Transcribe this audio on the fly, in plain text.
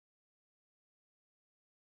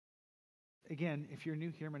again, if you're new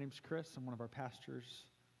here, my name's Chris. I'm one of our pastors.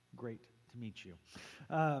 Great to meet you.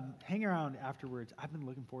 Hang around afterwards. I've been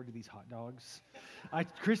looking forward to these hot dogs.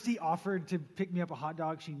 Christy offered to pick me up a hot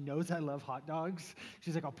dog. She knows I love hot dogs.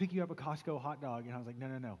 She's like, I'll pick you up a Costco hot dog. And I was like,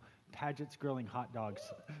 no. Paget's grilling hot dogs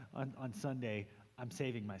on Sunday. I'm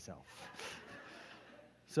saving myself.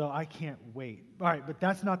 So I can't wait. All right, but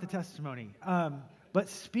that's not the testimony. But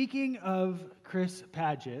speaking of Chris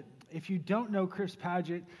Paget, if you don't know Chris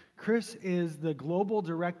Paget, Chris is the global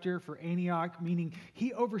director for Antioch, meaning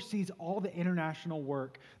he oversees all the international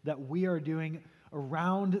work that we are doing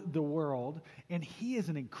around the world. And he is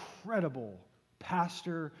an incredible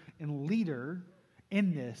pastor and leader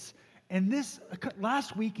in this. And this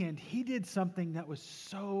last weekend, he did something that was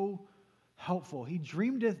so helpful. He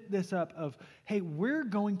dreamed this up of, hey, we're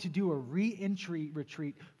going to do a re-entry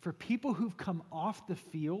retreat for people who've come off the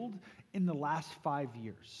field in the last 5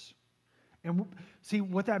 years. And see,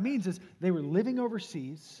 what that means is they were living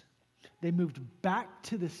overseas, they moved back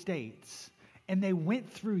to the States, and they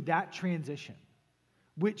went through that transition,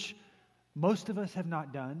 which most of us have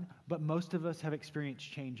not done, but most of us have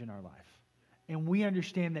experienced change in our life. And we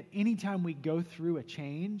understand that anytime we go through a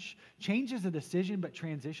change is a decision, but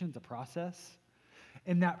transition's a process.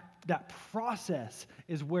 And that process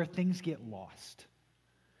is where things get lost,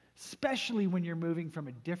 especially when you're moving from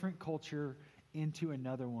a different culture into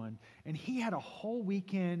another one. And he had a whole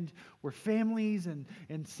weekend where families and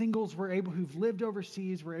singles who've lived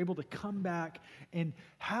overseas were able to come back and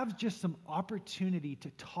have just some opportunity to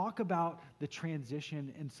talk about the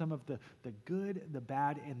transition and some of the good, the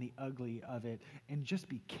bad, and the ugly of it, and just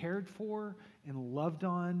be cared for and loved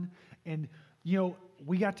on. And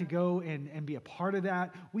we got to go and be a part of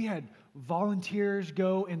that. We had volunteers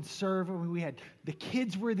go and serve. The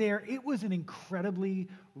kids were there. It was an incredibly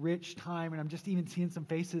rich time, and I'm just even seeing some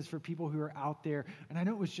faces for people who are out there. And I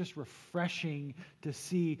know it was just refreshing to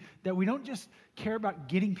see that we don't just care about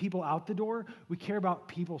getting people out the door, we care about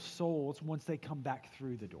people's souls once they come back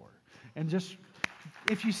through the door. And just,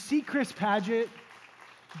 if you see Chris Paget,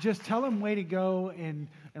 just tell him way to go and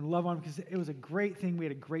love on him, because it was a great thing. We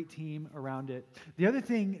had a great team around it. The other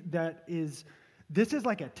thing this is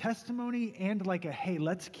like a testimony and like a, hey,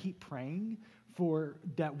 let's keep praying for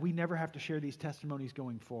that we never have to share these testimonies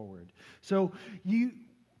going forward. So you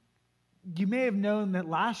may have known that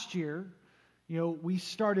last year, we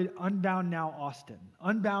started Unbound Now Austin.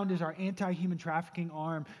 Unbound is our anti-human trafficking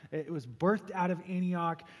arm. It was birthed out of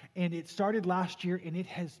Antioch, and it started last year, and it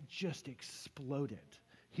has just exploded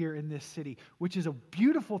here in this city, which is a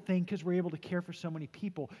beautiful thing because we're able to care for so many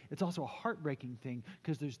people. It's also a heartbreaking thing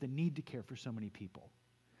because there's the need to care for so many people.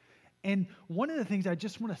 And one of the things I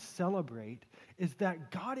just want to celebrate is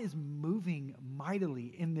that God is moving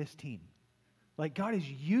mightily in this team. Like, God is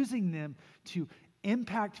using them to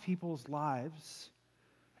impact people's lives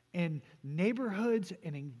in neighborhoods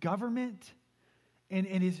and in government, and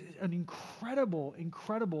is an incredible,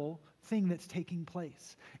 incredible thing that's taking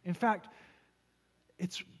place. In fact,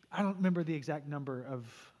 I don't remember the exact number of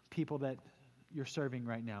people that you're serving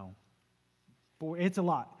right now. But it's a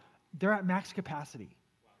lot. They're at max capacity.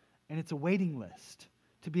 And it's a waiting list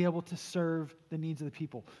to be able to serve the needs of the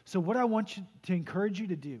people. So what I want you to encourage you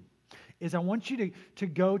to do is I want you to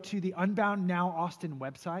go to the Unbound Now Austin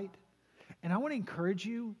website. And I want to encourage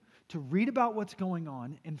you to read about what's going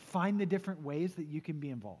on and find the different ways that you can be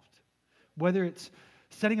involved. Whether it's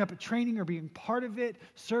setting up a training or being part of it,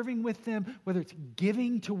 serving with them, whether it's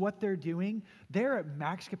giving to what they're doing, they're at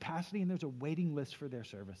max capacity and there's a waiting list for their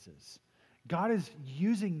services. God is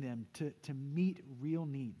using them to meet real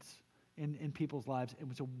needs in people's lives.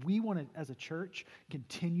 And so we want to, as a church,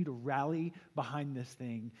 continue to rally behind this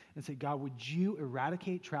thing and say, God, would you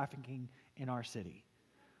eradicate trafficking in our city?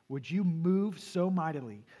 Would you move so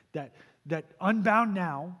mightily that Unbound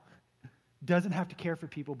Now doesn't have to care for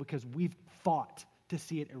people because we've fought to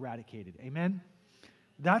see it eradicated. Amen?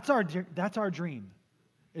 That's our dream,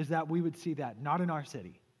 is that we would see that, not in our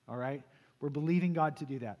city, all right? We're believing God to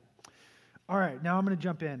do that. All right, now I'm going to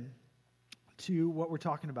jump in to what we're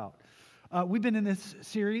talking about. We've been in this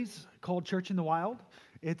series called Church in the Wild.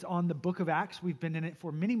 It's on the book of Acts. We've been in it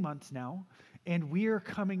for many months now, and we are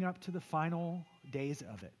coming up to the final days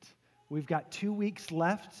of it. We've got 2 weeks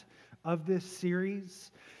left of this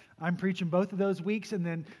series. I'm preaching both of those weeks, and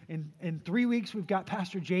then in 3 weeks, we've got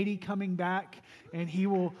Pastor JD coming back, and he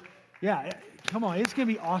will, come on, it's going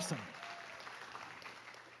to be awesome.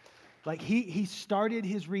 Like, he started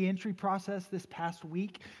his reentry process this past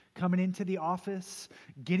week, coming into the office,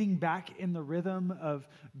 getting back in the rhythm of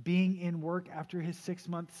being in work after his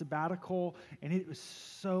 6-month sabbatical, and it was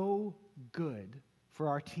so good for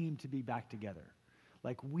our team to be back together.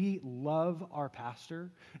 Like, we love our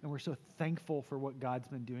pastor, and we're so thankful for what God's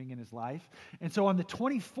been doing in his life. And so on the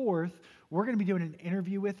 24th, we're going to be doing an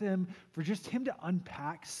interview with him for just him to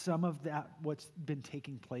unpack some of that, what's been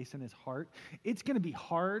taking place in his heart. It's going to be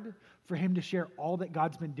hard for him to share all that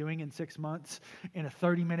God's been doing in 6 months in a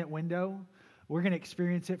 30-minute window. We're going to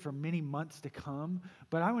experience it for many months to come.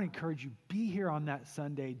 But I want to encourage you, be here on that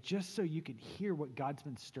Sunday just so you can hear what God's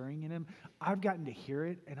been stirring in him. I've gotten to hear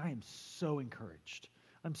it, and I am so encouraged.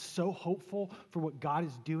 I'm so hopeful for what God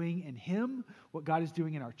is doing in him, what God is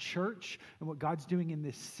doing in our church, and what God's doing in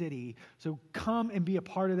this city. So come and be a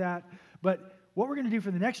part of that. But what we're going to do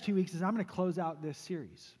for the next 2 weeks is I'm going to close out this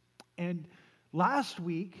series. And last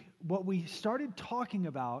week, what we started talking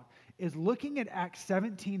about is looking at Acts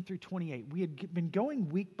 17 through 28. We had been going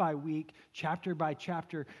week by week, chapter by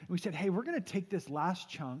chapter, and we said, hey, we're going to take this last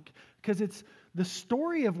chunk because it's the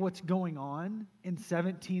story of what's going on in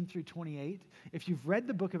 17 through 28. If you've read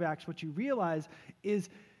the book of Acts, what you realize is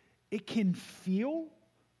it can feel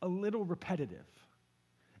a little repetitive.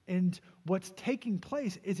 And what's taking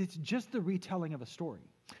place is it's just the retelling of a story.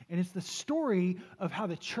 And it's the story of how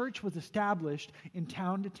the church was established in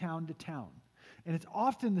town to town to town. And it's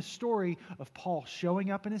often the story of Paul showing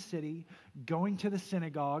up in a city, going to the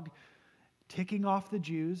synagogue, ticking off the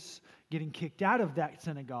Jews, getting kicked out of that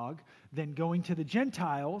synagogue, then going to the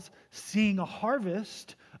Gentiles, seeing a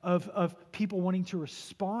harvest of people wanting to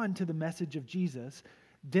respond to the message of Jesus,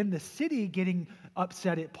 then the city getting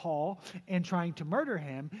upset at Paul and trying to murder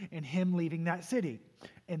him, and him leaving that city.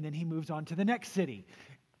 And then he moves on to the next city.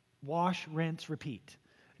 Wash, rinse, repeat.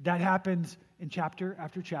 That happens in chapter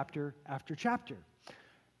after chapter after chapter.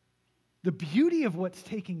 The beauty of what's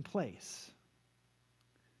taking place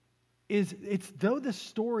is it's though the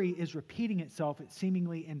story is repeating itself, it's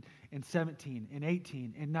seemingly in 17, in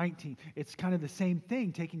 18, in 19. It's kind of the same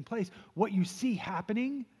thing taking place. What you see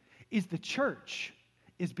happening is the church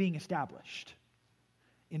is being established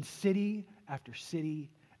in city after city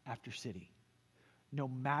after city, no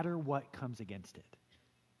matter what comes against it.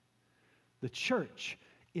 The church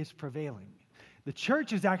is prevailing. The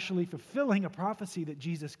church is actually fulfilling a prophecy that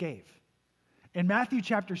Jesus gave. In Matthew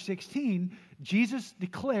chapter 16, Jesus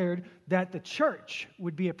declared that the church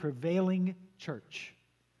would be a prevailing church.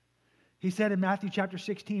 He said in Matthew chapter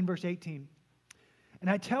 16, verse 18, "And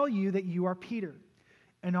I tell you that you are Peter,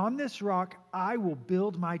 and on this rock I will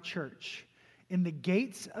build my church, and the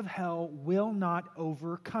gates of hell will not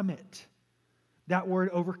overcome it." That word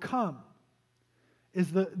overcome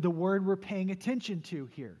is the word we're paying attention to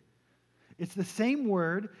here. It's the same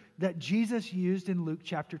word that Jesus used in Luke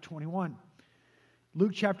chapter 21.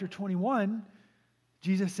 Luke chapter 21,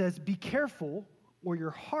 Jesus says, "Be careful, or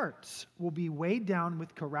your hearts will be weighed down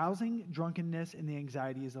with carousing, drunkenness, and the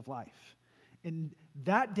anxieties of life. And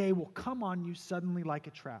that day will come on you suddenly like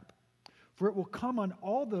a trap. For it will come on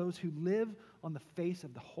all those who live on the face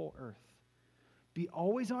of the whole earth. Be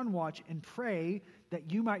always on watch and pray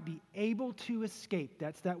that you might be able to escape."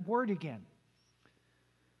 That's that word again.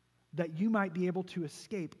 That you might be able to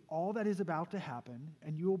escape all that is about to happen,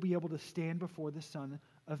 and you will be able to stand before the Son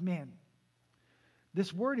of Man.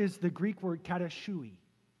 This word is the Greek word katashui.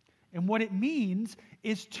 And what it means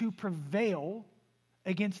is to prevail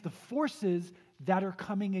against the forces that are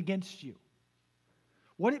coming against you.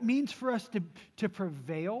 What it means for us to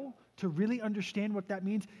prevail, to really understand what that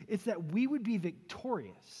means, is that we would be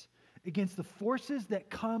victorious against the forces that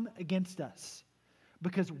come against us,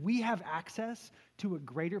 because we have access to a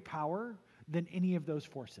greater power than any of those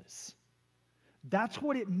forces. That's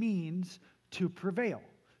what it means to prevail,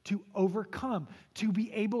 to overcome, to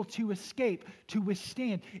be able to escape, to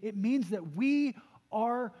withstand. It means that we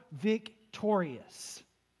are victorious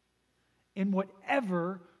in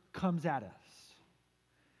whatever comes at us.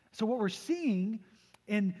 So what we're seeing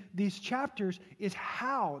in these chapters is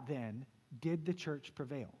how then did the church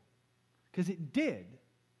prevail? Because it did.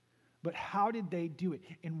 But how did they do it?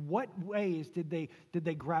 In what ways did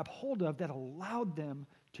they grab hold of that allowed them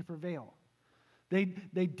to prevail? They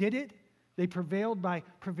did it. They prevailed by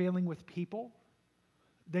prevailing with people.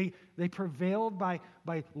 They prevailed by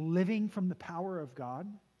living from the power of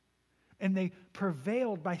God. And they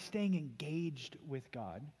prevailed by staying engaged with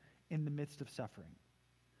God in the midst of suffering.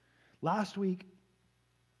 Last week,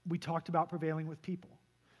 we talked about prevailing with people.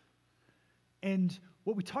 And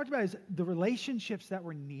what we talked about is the relationships that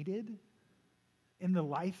were needed in the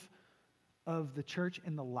life of the church,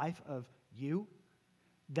 in the life of you,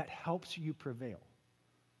 that helps you prevail.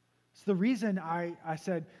 It's the reason I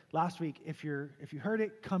said last week, if you heard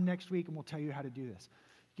it, come next week and we'll tell you how to do this.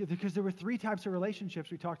 Because there were 3 types of relationships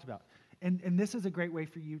we talked about. And this is a great way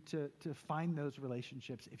for you to find those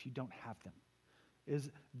relationships if you don't have them.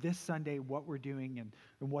 is this Sunday what we're doing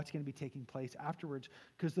and what's going to be taking place afterwards.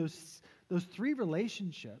 Because those three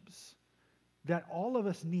relationships that all of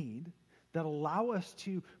us need that allow us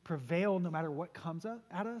to prevail no matter what comes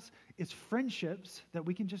at us is friendships that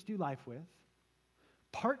we can just do life with,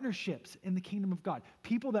 partnerships in the kingdom of God,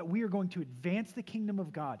 people that we are going to advance the kingdom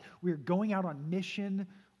of God, we are going out on mission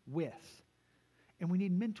with. And we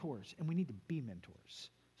need mentors, and we need to be mentors.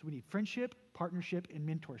 So we need friendship, partnership, and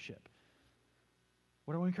mentorship.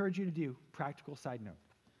 What I want to encourage you to do, practical side note,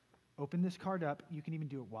 open this card up. You can even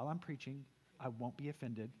do it while I'm preaching. I won't be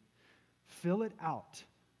offended. Fill it out.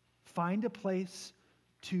 Find a place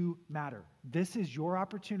to matter. This is your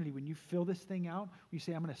opportunity. When you fill this thing out, you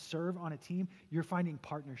say, I'm going to serve on a team, you're finding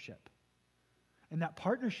partnership. And that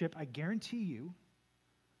partnership, I guarantee you,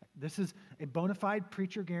 this is a bona fide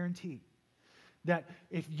preacher guarantee, that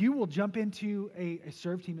if you will jump into a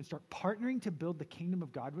serve team and start partnering to build the kingdom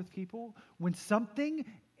of God with people, when something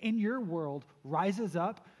in your world rises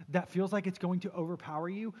up that feels like it's going to overpower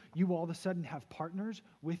you, you all of a sudden have partners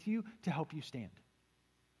with you to help you stand.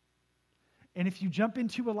 And if you jump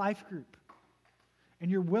into a life group and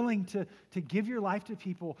you're willing to give your life to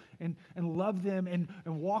people and love them and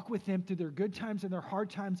walk with them through their good times and their hard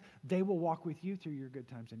times, they will walk with you through your good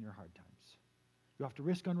times and your hard times. You'll have to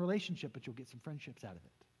risk on relationship, but you'll get some friendships out of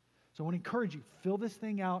it. So I want to encourage you, fill this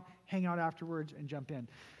thing out, hang out afterwards, and jump in.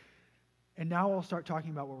 And now I'll start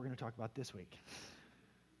talking about what we're going to talk about this week.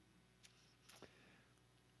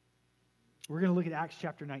 We're going to look at Acts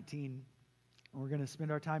chapter 19, and we're going to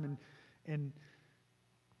spend our time in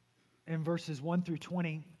verses 1 through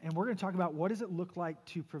 20, and we're going to talk about what does it look like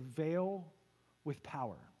to prevail with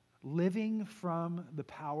power, living from the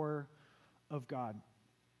power of God.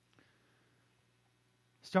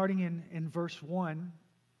 Starting in verse 1,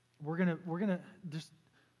 we're gonna just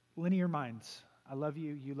linear minds. I love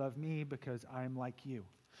you, you love me because I'm like you.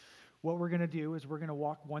 What we're going to do is we're going to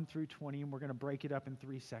walk 1 through 20, and we're going to break it up in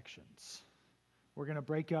 3 sections. We're going to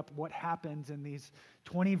break up what happens in these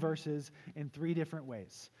 20 verses in 3 different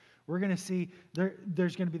ways. We're going to see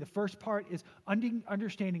there's going to be the first part is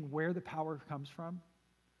understanding where the power comes from,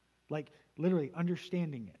 like literally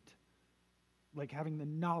understanding it. Like having the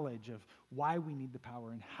knowledge of why we need the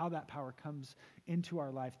power and how that power comes into our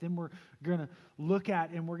life. Then we're going to look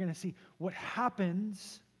at and we're going to see what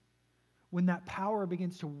happens when that power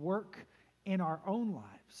begins to work in our own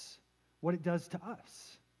lives, what it does to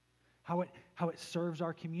us, how it serves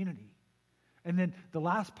our community. And then the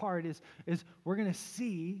last part is we're going to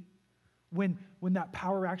see when that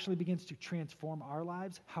power actually begins to transform our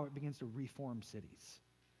lives, how it begins to reform cities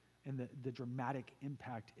and the dramatic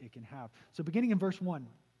impact it can have. So beginning in verse 1,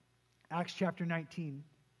 Acts chapter 19.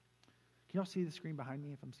 Can y'all see the screen behind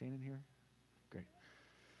me if I'm standing here? Great.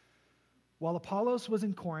 While Apollos was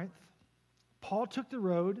in Corinth, Paul took the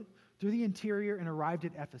road through the interior and arrived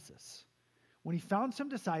at Ephesus. When he found some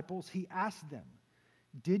disciples, he asked them,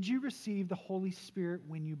 "Did you receive the Holy Spirit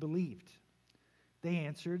when you believed?" They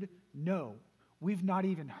answered, "No, we've not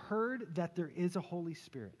even heard that there is a Holy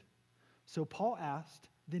Spirit." So Paul asked,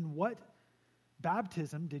 "Then what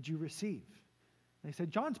baptism did you receive?" They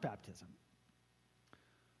said, "John's baptism."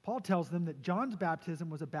 Paul tells them that John's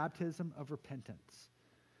baptism was a baptism of repentance.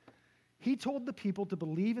 He told the people to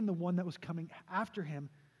believe in the one that was coming after him,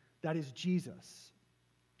 that is Jesus.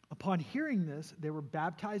 Upon hearing this, they were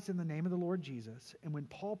baptized in the name of the Lord Jesus. And when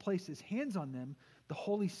Paul placed his hands on them, the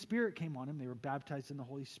Holy Spirit came on them. They were baptized in the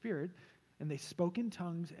Holy Spirit, and they spoke in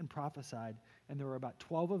tongues and prophesied. And there were about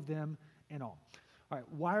 12 of them in all. All right,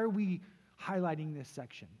 why are we highlighting this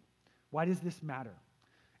section? Why does this matter?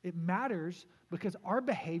 It matters because our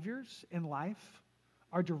behaviors in life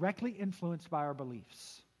are directly influenced by our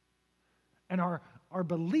beliefs. And our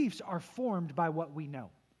beliefs are formed by what we know.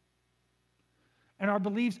 And our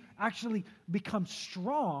beliefs actually become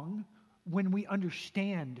strong when we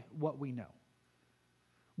understand what we know.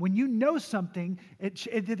 When you know something, it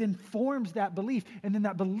informs that belief, and then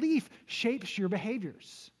that belief shapes your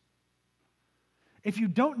behaviors. If you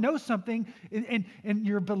don't know something, and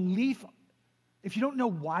your belief, if you don't know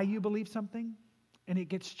why you believe something, and it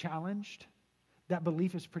gets challenged, that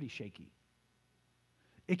belief is pretty shaky.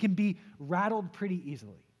 It can be rattled pretty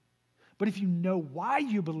easily. But if you know why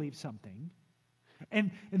you believe something,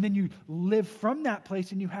 and then you live from that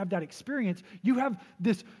place and you have that experience, you have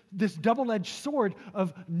this double-edged sword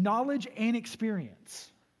of knowledge and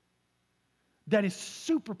experience that is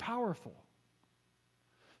super powerful.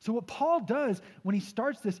 So what Paul does when he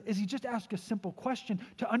starts this is he just asks a simple question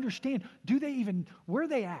to understand, where are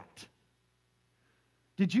they at?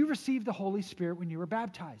 Did you receive the Holy Spirit when you were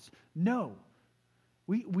baptized? No.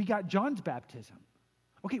 We got John's baptism.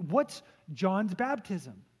 Okay, what's John's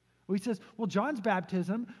baptism? Well, he says, well, John's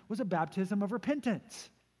baptism was a baptism of repentance.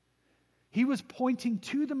 He was pointing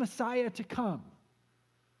to the Messiah to come.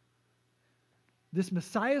 This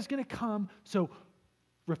Messiah is going to come, so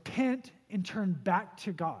repent and turn back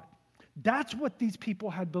to God. That's what these people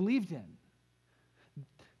had believed in.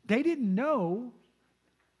 They didn't know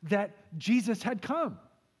that Jesus had come,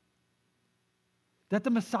 that the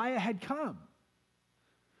Messiah had come.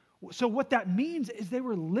 So what that means is they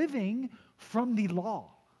were living from the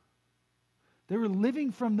law. They were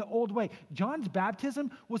living from the old way. John's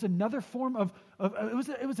baptism was another form of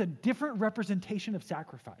it was a different representation of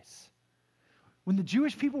sacrifice. When the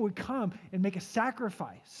Jewish people would come and make a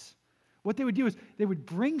sacrifice, what they would do is they would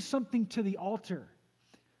bring something to the altar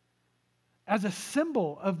as a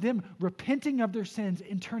symbol of them repenting of their sins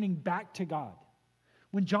and turning back to God.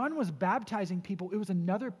 When John was baptizing people, it was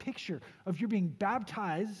another picture of you being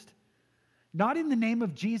baptized, not in the name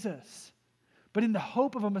of Jesus, but in the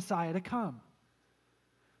hope of a Messiah to come.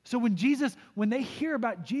 So when they hear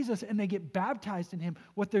about Jesus and they get baptized in him,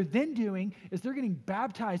 what they're then doing is they're getting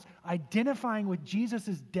baptized, identifying with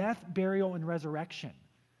Jesus' death, burial, and resurrection.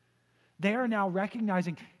 They are now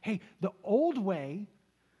recognizing, hey, the old way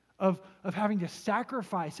of having to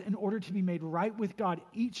sacrifice in order to be made right with God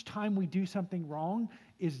each time we do something wrong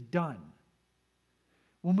is done.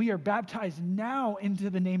 When we are baptized now into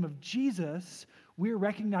the name of Jesus, we are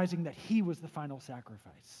recognizing that he was the final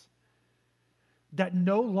sacrifice. That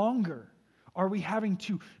no longer are we having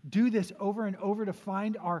to do this over and over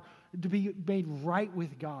to be made right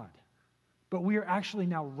with God. But we are actually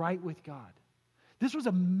now right with God. This was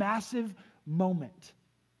a massive moment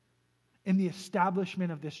in the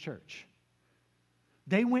establishment of this church.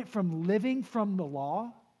 They went from living from the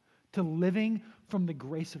law to living from the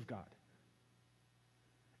grace of God.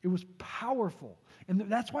 It was powerful. And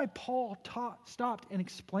that's why Paul stopped and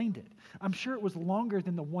explained it. I'm sure it was longer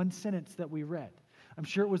than the one sentence that we read. I'm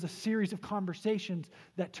sure it was a series of conversations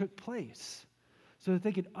that took place so that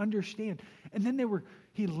they could understand. And then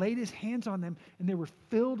he laid his hands on them and they were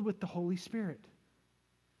filled with the Holy Spirit.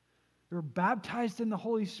 They were baptized in the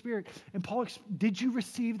Holy Spirit. And Paul, did you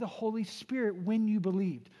receive the Holy Spirit when you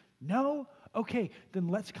believed? No? Okay, then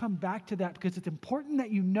let's come back to that because it's important that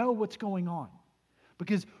you know what's going on.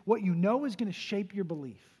 Because what you know is going to shape your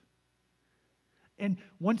belief. And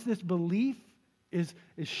once this belief is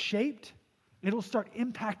shaped, it'll start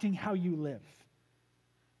impacting how you live.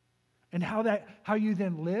 And how you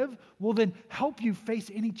then live will then help you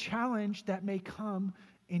face any challenge that may come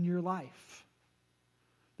in your life.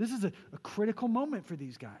 This is a critical moment for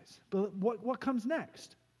these guys. But what comes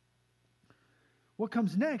next? What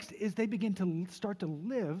comes next is they begin to start to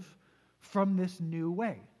live from this new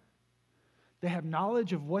way. They have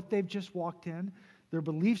knowledge of what they've just walked in. Their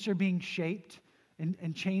beliefs are being shaped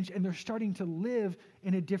and changed, and they're starting to live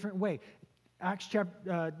in a different way. Acts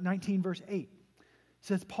chapter 19, verse 8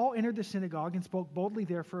 says, Paul entered the synagogue and spoke boldly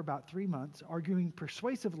there for about 3 months, arguing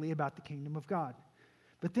persuasively about the kingdom of God.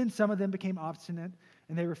 But then some of them became obstinate,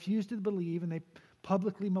 and they refused to believe, and they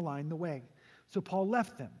publicly maligned the way. So Paul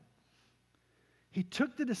left them. He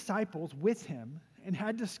took the disciples with him and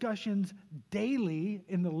had discussions daily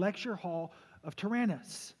in the lecture hall of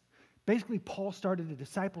Tyrannus. Basically, Paul started a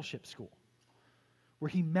discipleship school where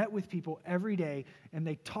he met with people every day and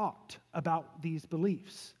they talked about these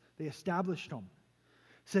beliefs. They established them.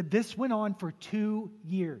 Said this went on for 2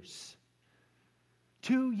 years.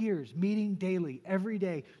 2 years, meeting daily, every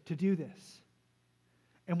day to do this.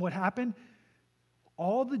 And what happened?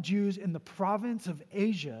 All the Jews in the province of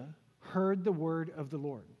Asia heard the word of the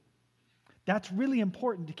Lord. That's really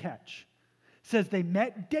important to catch. It says they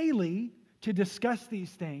met daily to discuss these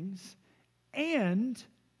things, and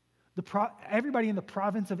everybody in the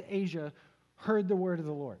province of Asia heard the word of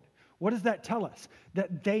the Lord. What does that tell us?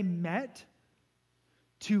 That they met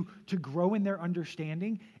to grow in their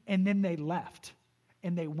understanding, and then they left,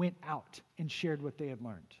 and they went out and shared what they had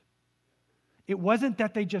learned. It wasn't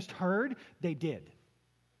that they just heard, they did.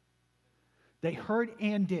 They heard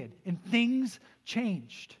and did, and things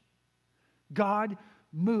changed. God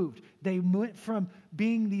moved. They went from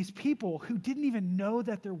being these people who didn't even know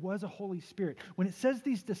that there was a Holy Spirit. When it says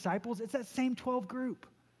these disciples, it's that same 12 group.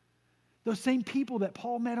 Those same people that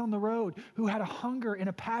Paul met on the road who had a hunger and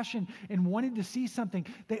a passion and wanted to see something.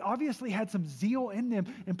 They obviously had some zeal in them,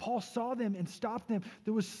 and Paul saw them and stopped them.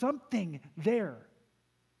 There was something there.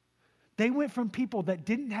 They went from people that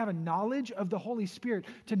didn't have a knowledge of the Holy Spirit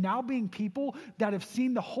to now being people that have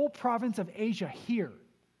seen the whole province of Asia here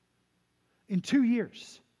in 2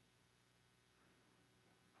 years.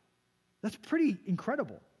 That's pretty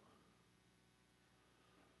incredible.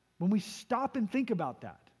 When we stop and think about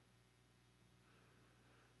that,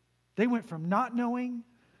 they went from not knowing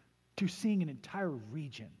to seeing an entire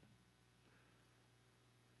region.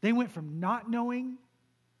 They went from not knowing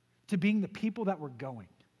to being the people that were going.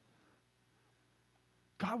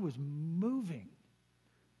 God was moving,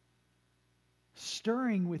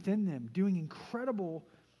 stirring within them, doing incredible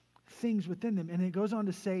things within them. And it goes on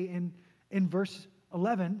to say in verse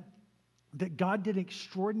 11 that God did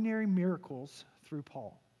extraordinary miracles through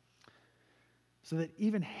Paul, so that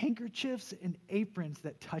even handkerchiefs and aprons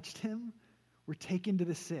that touched him were taken to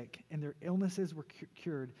the sick, and their illnesses were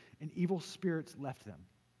cured, and evil spirits left them.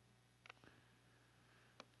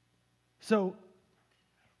 So,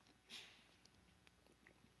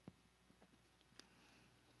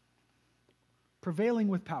 prevailing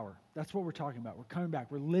with power. That's what we're talking about. We're coming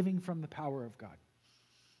back. We're living from the power of God.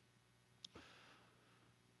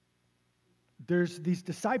 There's these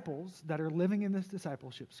disciples that are living in this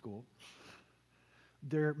discipleship school.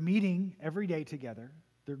 They're meeting every day together.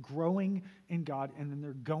 They're growing in God, and then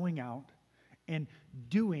they're going out and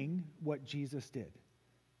doing what Jesus did,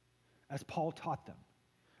 as Paul taught them.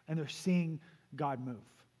 And they're seeing God move.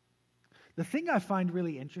 The thing I find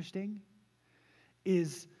really interesting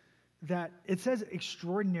is that it says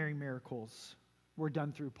extraordinary miracles were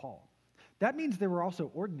done through Paul. That means there were also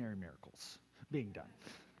ordinary miracles being done.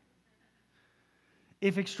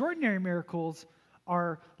 If extraordinary miracles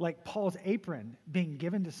are like Paul's apron being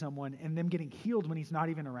given to someone and them getting healed when he's not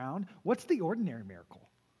even around, what's the ordinary miracle?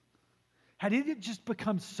 Had it just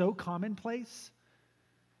become so commonplace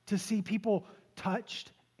to see people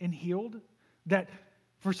touched and healed that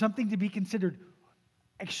for something to be considered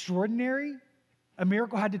extraordinary, a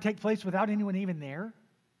miracle had to take place without anyone even there?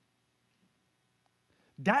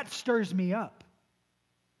 That stirs me up.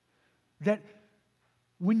 That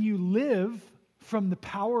when you live from the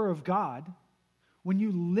power of God, when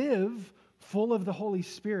you live full of the Holy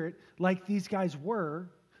Spirit like these guys were,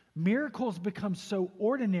 miracles become so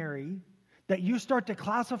ordinary that you start to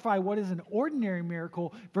classify what is an ordinary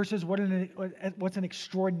miracle versus what's an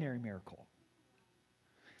extraordinary miracle.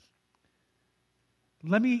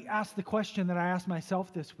 Let me ask the question that I asked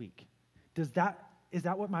myself this week. Is that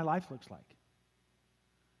what my life looks like?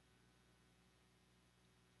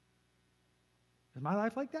 Is my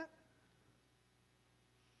life like that?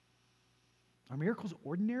 Are miracles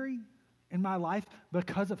ordinary in my life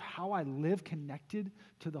because of how I live connected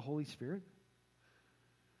to the Holy Spirit?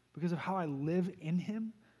 Because of how I live in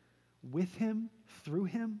Him, with Him, through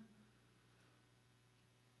Him?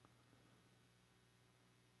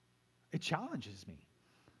 It challenges me.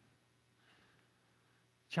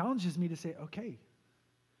 Challenges me to say, okay,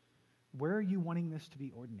 where are you wanting this to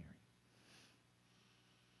be ordinary?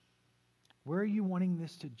 Where are you wanting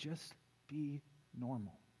this to just be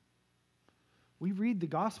normal? We read the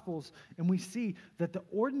Gospels and we see that the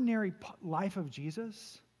ordinary life of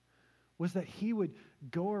Jesus was that He would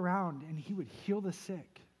go around and He would heal the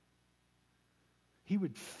sick. He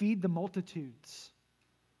would feed the multitudes.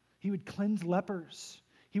 He would cleanse lepers.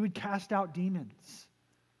 He would cast out demons.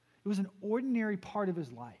 It was an ordinary part of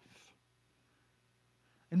His life.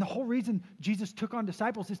 And the whole reason Jesus took on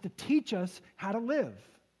disciples is to teach us how to live.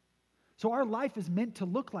 So our life is meant to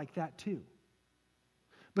look like that too.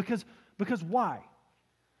 Because why?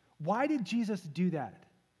 Why did Jesus do that?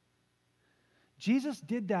 Jesus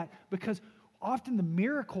did that because often the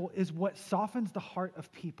miracle is what softens the heart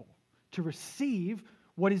of people to receive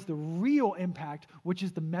what is the real impact, which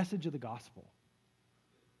is the message of the gospel.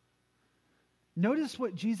 Notice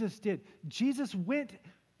what Jesus did. Jesus went,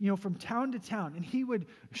 from town to town, and He would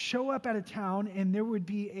show up at a town, and there would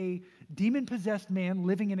be a demon-possessed man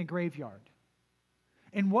living in a graveyard.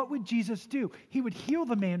 And what would Jesus do? He would heal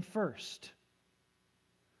the man first.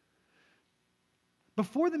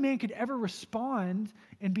 Before the man could ever respond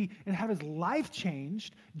and have his life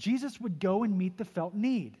changed, Jesus would go and meet the felt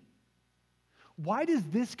need. Why is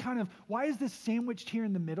this sandwiched here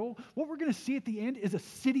in the middle? What we're going to see at the end is a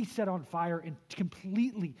city set on fire and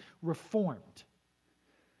completely reformed.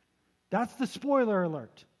 That's the spoiler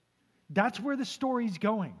alert. That's where the story's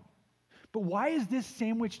going. But why is this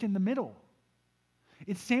sandwiched in the middle?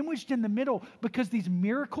 It's sandwiched in the middle because these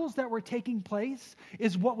miracles that were taking place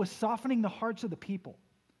is what was softening the hearts of the people.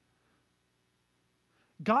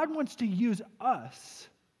 God wants to use us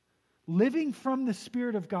living from the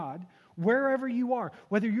Spirit of God wherever you are,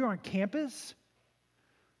 whether you're on campus,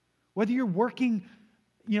 whether you're working,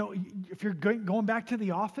 if you're going back to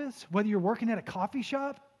the office, whether you're working at a coffee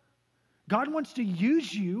shop. God wants to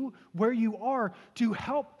use you where you are to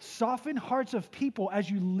help soften hearts of people as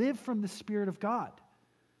you live from the Spirit of God.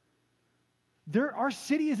 Our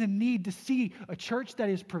city is in need to see a church that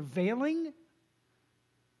is prevailing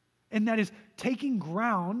and that is taking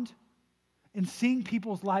ground and seeing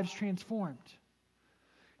people's lives transformed.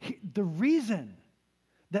 The reason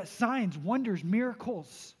that signs, wonders,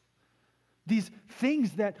 miracles, these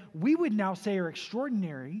things that we would now say are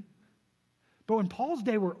extraordinary, but in Paul's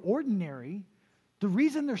day were ordinary, the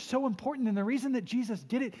reason they're so important and the reason that Jesus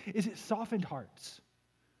did it is it softened hearts.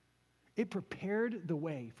 It prepared the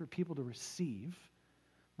way for people to receive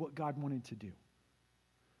what God wanted to do.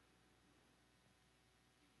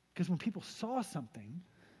 Because when people saw something,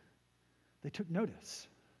 they took notice.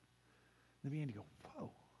 They began to go,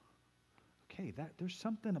 whoa, okay, there's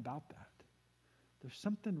something about that. There's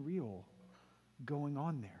something real going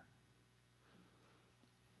on there.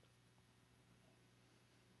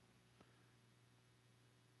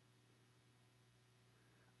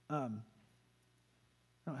 I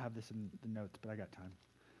don't have this in the notes, but I got time.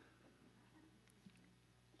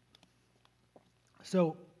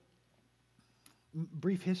 So,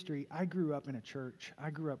 brief history. I grew up in a church. I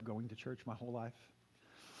grew up going to church my whole life.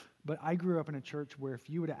 But I grew up in a church where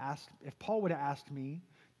if Paul would have asked me,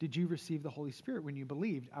 did you receive the Holy Spirit when you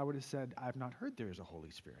believed? I would have said, I've not heard there is a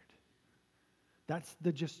Holy Spirit. That's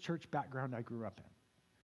the just church background I grew up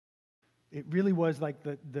in. It really was like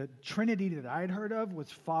the Trinity that I had heard of was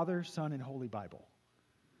Father, Son, and Holy Bible.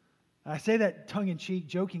 I say that tongue-in-cheek,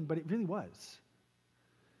 joking, but it really was.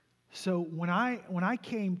 So when I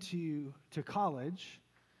came to college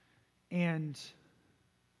and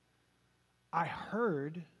I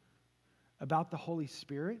heard about the Holy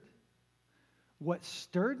Spirit, what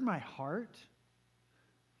stirred my heart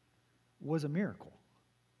was a miracle.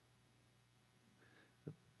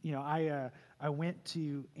 You know, I went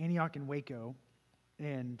to Antioch and Waco,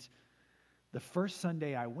 and the first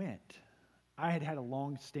Sunday I went, I had a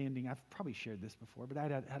long-standing, I've probably shared this before, but I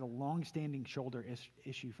had a long-standing shoulder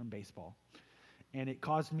issue from baseball. And it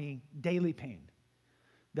caused me daily pain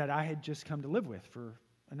that I had just come to live with for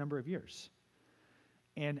a number of years.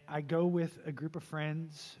 And I go with a group of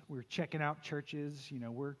friends. We're checking out churches. You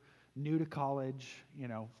know, we're new to college, you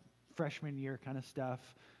know, freshman year kind of stuff.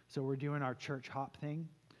 So we're doing our church hop thing.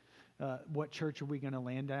 What church are we going to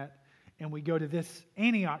land at? And we go to this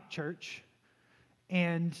Antioch church,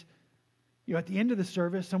 and you know, at the end of the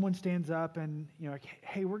service, someone stands up and, you know, like,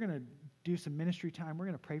 hey, we're going to do some ministry time. We're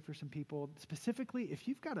going to pray for some people. Specifically, if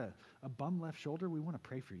you've got a bum left shoulder, we want to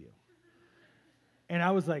pray for you. And I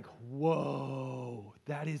was like, whoa,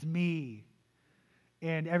 that is me.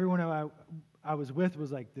 And everyone I was with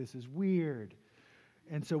was like, this is weird.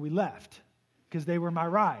 And so we left because they were my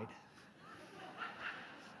ride.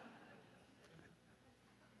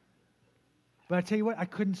 But I tell you what, I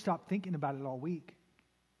couldn't stop thinking about it all week.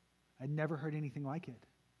 I'd never heard anything like it.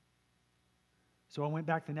 So I went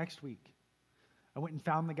back the next week. I went and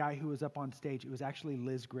found the guy who was up on stage. It was actually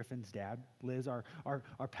Liz Griffin's dad. Liz, our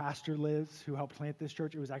pastor Liz, who helped plant this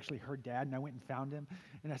church, it was actually her dad, and I went and found him.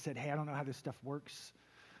 And I said, hey, I don't know how this stuff works.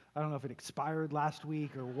 I don't know if it expired last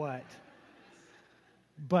week or what.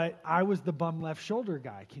 But I was the bum left shoulder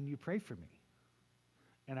guy. Can you pray for me?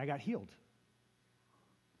 And I got healed.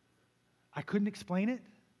 I couldn't explain it,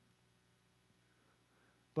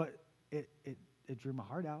 but it drew my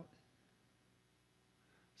heart out.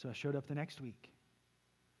 So I showed up the next week.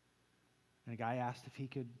 And a guy asked if he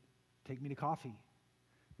could take me to coffee.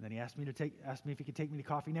 And then he asked me if he could take me to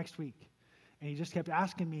coffee next week. And he just kept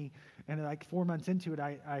asking me. And like 4 months into it,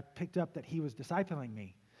 I picked up that he was discipling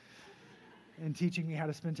me and teaching me how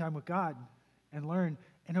to spend time with God and learn.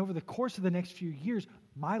 And over the course of the next few years,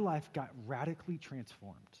 my life got radically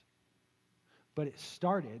transformed. But it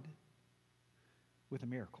started with a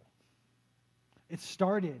miracle. It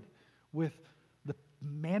started with the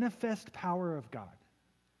manifest power of God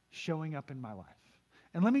showing up in my life.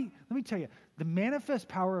 And let me tell you, the manifest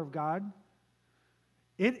power of God,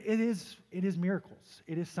 it is miracles.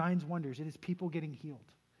 It is signs, wonders. It is people getting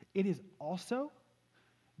healed. It is also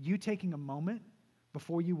you taking a moment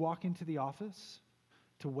before you walk into the office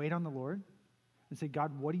to wait on the Lord and say,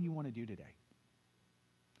 God, what do you want to do today?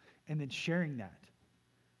 And then sharing that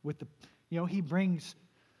with he brings,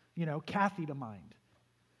 Kathy to mind.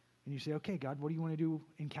 And you say, okay, God, what do you want to do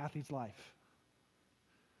in Kathy's life?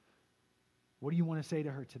 What do you want to say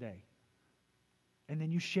to her today? And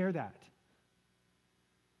then you share that.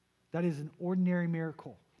 That is an ordinary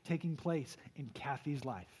miracle taking place in Kathy's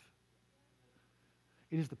life.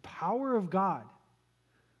 It is the power of God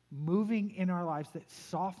moving in our lives that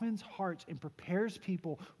softens hearts and prepares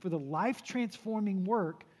people for the life-transforming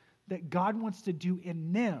work that God wants to do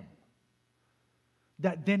in them,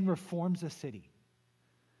 that then reforms a city,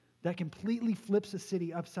 that completely flips a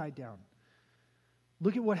city upside down.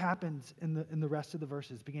 Look at what happens in the rest of the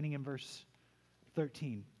verses, beginning in verse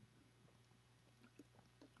 13.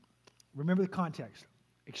 Remember the context.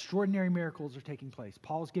 Extraordinary miracles are taking place. I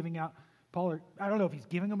don't know if he's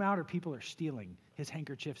giving them out or people are stealing his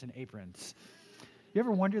handkerchiefs and aprons. You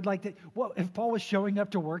ever wondered like that? Well, if Paul was showing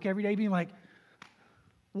up to work every day being like,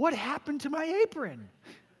 what happened to my apron?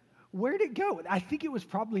 Where'd it go? I think it was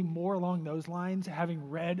probably more along those lines. Having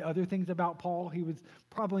read other things about Paul, he was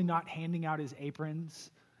probably not handing out his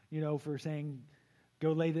aprons, for saying,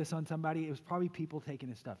 go lay this on somebody. It was probably people taking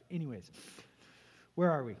his stuff. Anyways, where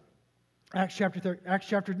are we? Acts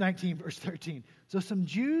chapter 19, verse 13. So some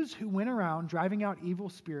Jews who went around driving out evil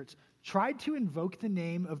spirits tried to invoke the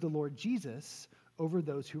name of the Lord Jesus over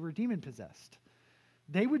those who were demon-possessed.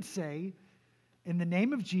 They would say, in the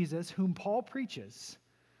name of Jesus, whom Paul preaches,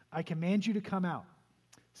 I command you to come out.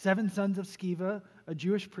 7 sons of Sceva, a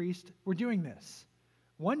Jewish priest, were doing this.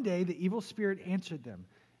 One day the evil spirit answered them,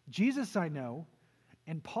 Jesus I know,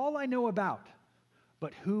 and Paul I know about,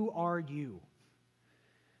 but who are you?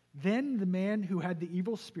 Then the man who had the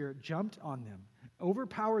evil spirit jumped on them,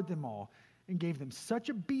 overpowered them all, and gave them such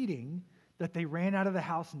a beating that they ran out of the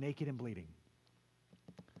house naked and bleeding.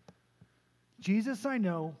 Jesus I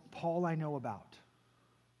know, Paul I know about,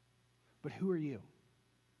 but who are you?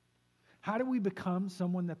 How do we become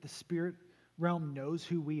someone that the spirit realm knows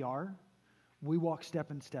who we are? We walk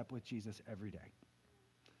step in step with Jesus every day.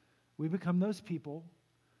 We become those people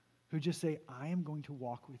who just say, I am going to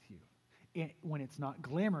walk with you. And when it's not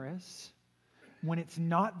glamorous, when it's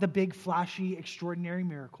not the big, flashy, extraordinary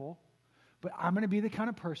miracle, but I'm going to be the kind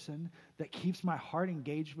of person that keeps my heart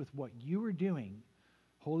engaged with what you are doing,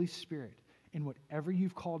 Holy Spirit, in whatever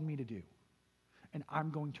you've called me to do. And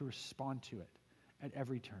I'm going to respond to it at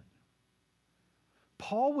every turn.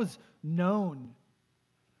 Paul was known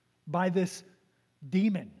by this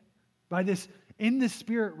demon, by this in the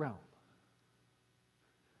spirit realm.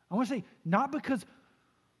 I want to say, not because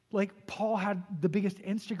like Paul had the biggest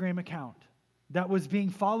Instagram account that was being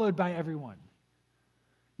followed by everyone.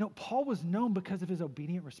 No, Paul was known because of his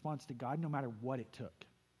obedient response to God, no matter what it took.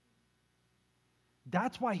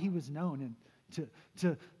 That's why he was known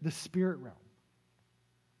to the spirit realm.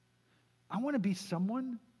 I want to be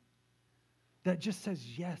someone that just says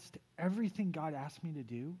yes to everything God asked me to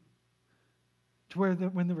do, to where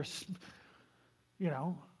when the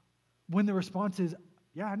response is,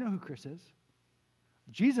 yeah, I know who Chris is.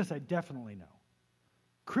 Jesus, I definitely know.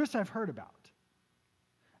 Chris, I've heard about.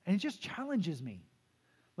 And it just challenges me.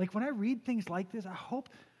 Like when I read things like this, I hope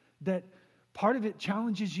that part of it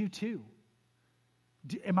challenges you too.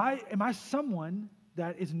 Am I someone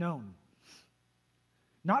that is known?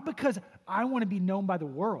 Not because I want to be known by the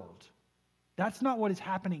world. That's not what is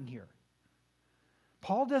happening here.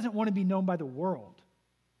 Paul doesn't want to be known by the world.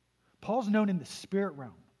 Paul's known in the spirit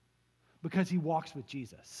realm because he walks with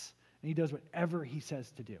Jesus and he does whatever he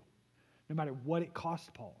says to do, no matter what it costs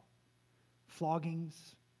Paul. Floggings,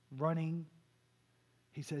 running,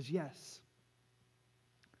 he says yes.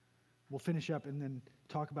 We'll finish up and then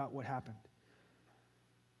talk about what happened.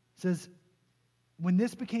 It says, when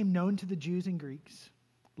this became known to the Jews and Greeks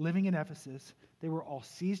living in Ephesus, they were all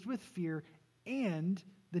seized with fear, and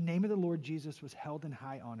the name of the Lord Jesus was held in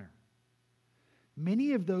high honor.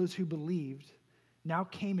 Many of those who believed now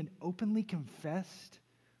came and openly confessed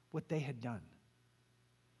what they had done.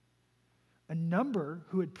 A number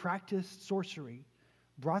who had practiced sorcery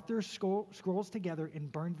brought their scrolls together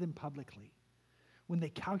and burned them publicly. When they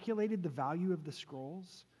calculated the value of the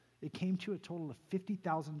scrolls, it came to a total of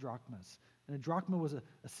 50,000 drachmas. And a drachma was a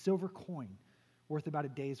silver coin worth about a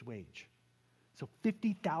day's wage. So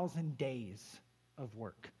 50,000 days of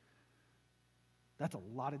work. That's a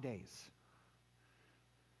lot of days.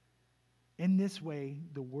 In this way,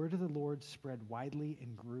 the word of the Lord spread widely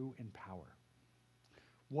and grew in power.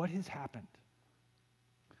 What has happened?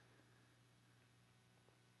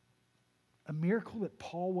 A miracle that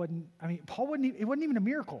it wasn't even a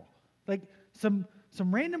miracle. Like some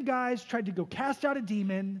random guys tried to go cast out a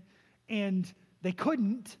demon and they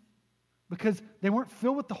couldn't because they weren't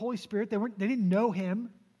filled with the Holy Spirit. They didn't know him.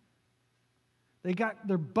 They got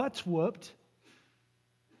their butts whooped.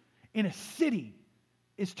 And a city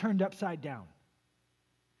is turned upside down.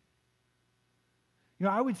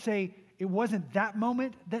 I would say it wasn't that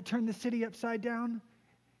moment that turned the city upside down.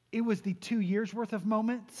 It was the 2 years worth of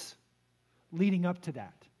moments leading up to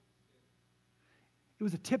that. It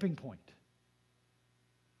was a tipping point.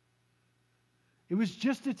 It was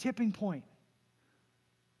just a tipping point.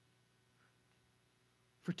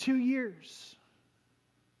 For 2 years,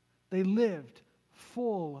 they lived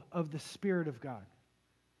full of the Spirit of God.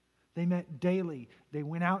 They met daily. They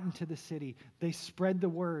went out into the city. They spread the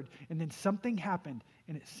word. And then something happened,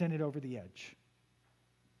 and it sent it over the edge.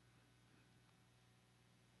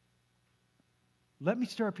 Let me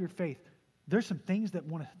stir up your faith. There's some things that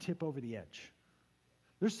want to tip over the edge.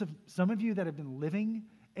 There's some of you that have been living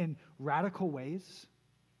in radical ways,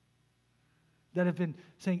 that have been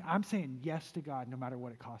saying, I'm saying yes to God no matter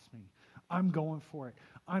what it costs me. I'm going for it.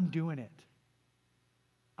 I'm doing it.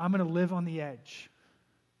 I'm going to live on the edge.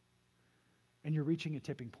 And you're reaching a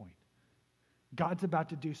tipping point. God's about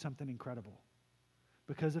to do something incredible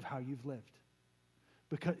because of how you've lived.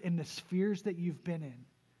 Because in the spheres that you've been in,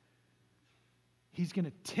 He's going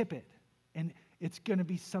to tip it, and it's going to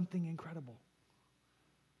be something incredible.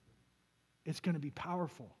 It's going to be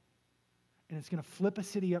powerful. And it's going to flip a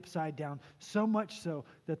city upside down, so much so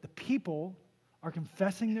that the people are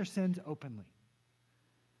confessing their sins openly.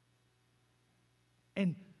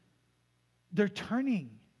 And they're turning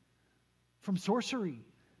from sorcery.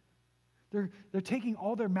 They're taking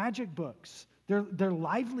all their magic books, their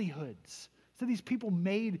livelihoods. So these people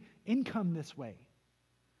made income this way.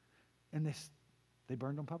 And they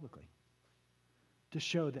burned them publicly to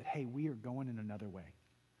show that, hey, we are going in another way.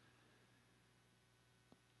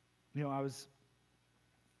 You know,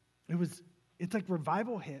 it's like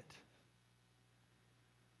revival hit.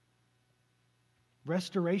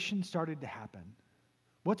 Restoration started to happen.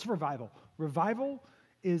 What's revival? Revival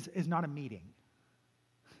is not a meeting.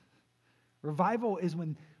 Revival is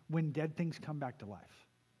when dead things come back to life.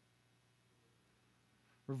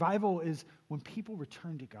 Revival is when people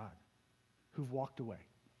return to God who've walked away.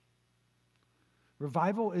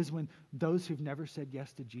 Revival is when those who've never said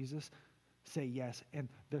yes to Jesus say yes, and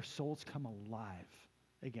their souls come alive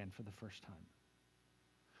again for the first time.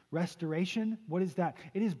 Restoration, what is that?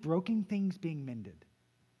 It is broken things being mended.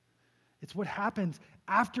 It's what happens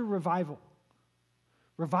after revival.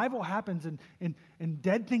 Revival happens and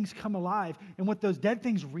dead things come alive, and what those dead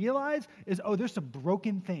things realize is, oh, there's some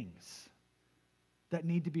broken things that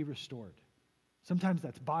need to be restored. Sometimes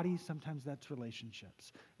that's bodies, sometimes that's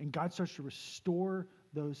relationships. And God starts to restore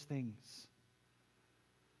those things.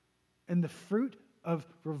 And the fruit of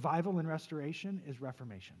revival and restoration is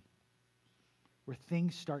reformation, where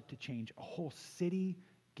things start to change. A whole city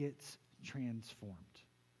gets transformed.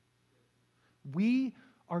 We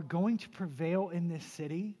are going to prevail in this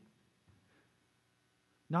city,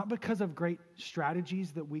 not because of great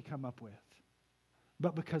strategies that we come up with,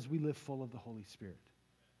 but because we live full of the Holy Spirit.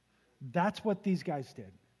 That's what these guys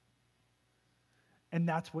did. And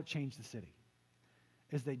that's what changed the city,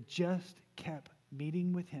 is they just kept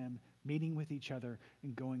meeting with Him, meeting with each other,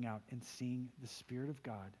 and going out and seeing the Spirit of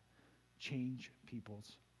God change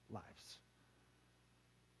people's lives.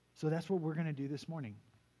 So that's what we're going to do this morning.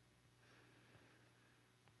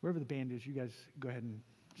 Wherever the band is, you guys go ahead and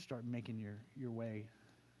start making your way.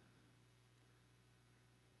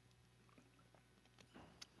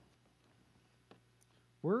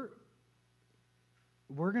 We're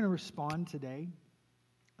going to respond today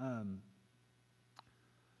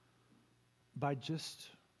by just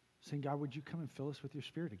saying, God, would you come and fill us with your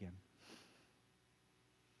Spirit again?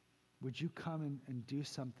 Would you come and do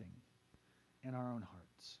something in our own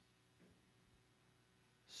hearts?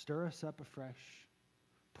 Stir us up afresh.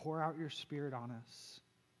 Pour out your Spirit on us.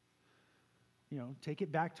 You know, take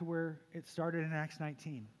it back to where it started in Acts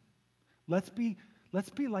 19. Let's be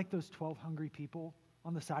like those 12 hungry people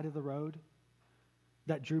on the side of the road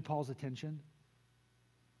that drew Paul's attention.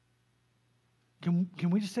 Can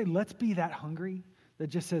we just say, let's be that hungry that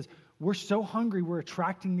just says, we're so hungry, we're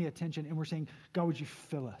attracting the attention, and we're saying, God, would you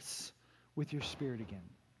fill us with your Spirit again?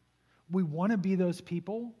 We want to be those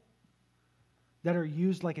people that are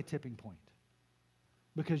used like a tipping point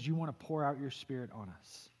because you want to pour out your Spirit on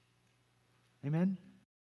us. Amen?